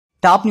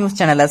Top news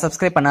சேனலை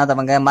subscribe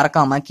பண்ணாதவங்க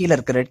மறக்காம கீழ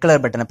இருக்க ரெட்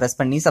கலர் பட்டனை பிரஸ்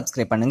பண்ணி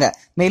சப்ஸ்கிரைப் பண்ணுங்க.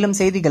 மேலும்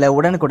செய்திகளை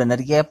உடனுக்குடன்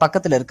அறிய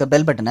பக்கத்துல இருக்க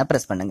பெல் பட்டனை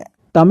பிரஸ் பண்ணுங்க.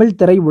 தமிழ்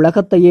திரை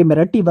உலகத்தையே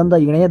மிரட்டி வந்த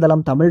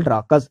இணையதளம் தமிழ்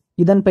ராக்கர்ஸ்.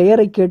 இதன்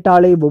பெயரை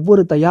கேட்டாலே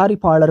ஒவ்வொரு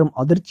தயாரிப்பாளரும்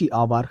அதிர்ச்சி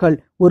ஆவார்கள்.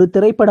 ஒரு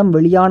திரைப்படம்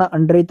வெளியான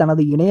அன்றே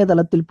தனது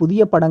இணையதளத்தில்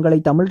புதிய படங்களை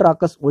தமிழ்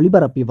ராக்கர்ஸ்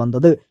ஒளிபரப்பி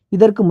வந்தது.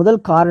 இதற்கு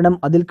முதல் காரணம்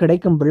அதில்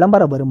கிடைக்கும்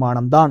விளம்பர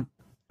வருமானம்தான்.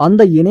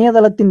 அந்த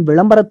இணையதளத்தின்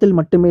விளம்பரத்தில்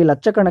மட்டுமே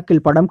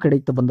லட்சக்கணக்கில் படம்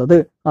கிடைத்து வந்தது.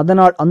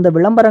 அதனால் அந்த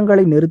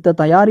விளம்பரங்களை நிறுத்த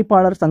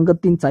தயாரிப்பாளர்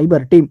சங்கத்தின்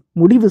சைபர் டீம்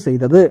முடிவு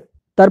செய்தது.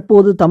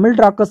 தற்போது தமிழ்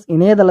ராக்கர்ஸ்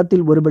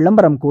இணையதளத்தில் ஒரு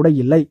விளம்பரம் கூட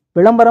இல்லை.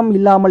 விளம்பரம்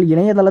இல்லாமல்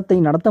இணையதளத்தை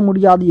நடத்த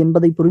முடியாது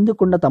என்பதை புரிந்து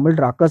கொண்ட தமிழ்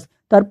ராக்கர்ஸ்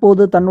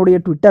தற்போது தன்னுடைய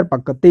ட்விட்டர்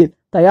பக்கத்தில்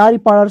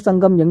தயாரிப்பாளர்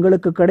சங்கம்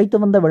எங்களுக்கு கிடைத்து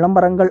வந்த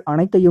விளம்பரங்கள்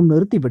அனைத்தையும்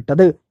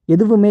நிறுத்திவிட்டது.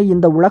 எதுவுமே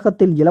இந்த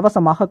உலகத்தில்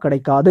இலவசமாக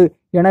கிடைக்காது.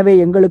 எனவே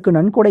எங்களுக்கு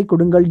நன்கொடை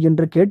கொடுங்கள்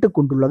என்று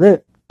கேட்டுக்கொண்டுள்ளது.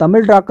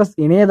 தமிழ் ராக்கர்ஸ்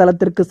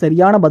இணையதளத்திற்கு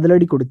சரியான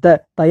பதிலடி கொடுத்த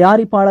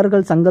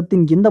தயாரிப்பாளர்கள்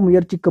சங்கத்தின் இந்த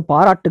முயற்சிக்கு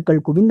பாராட்டுக்கள்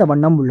குவிந்த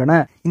வண்ணம்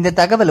உள்ளன. இந்த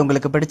தகவல்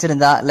உங்களுக்கு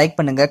பிடிச்சிருந்தா லைக்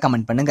பண்ணுங்க,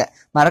 கமெண்ட் பண்ணுங்க.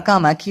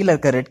 மறக்காம கீழ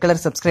இருக்க ரெட்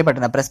கலர் சப்ஸ்கிரைப்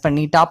பட்டனை பிரஸ்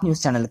பண்ணி டாப்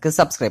நியூஸ் சேனலுக்கு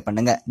சப்ஸ்கிரைப்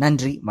பண்ணுங்க.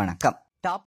 நன்றி, வணக்கம்.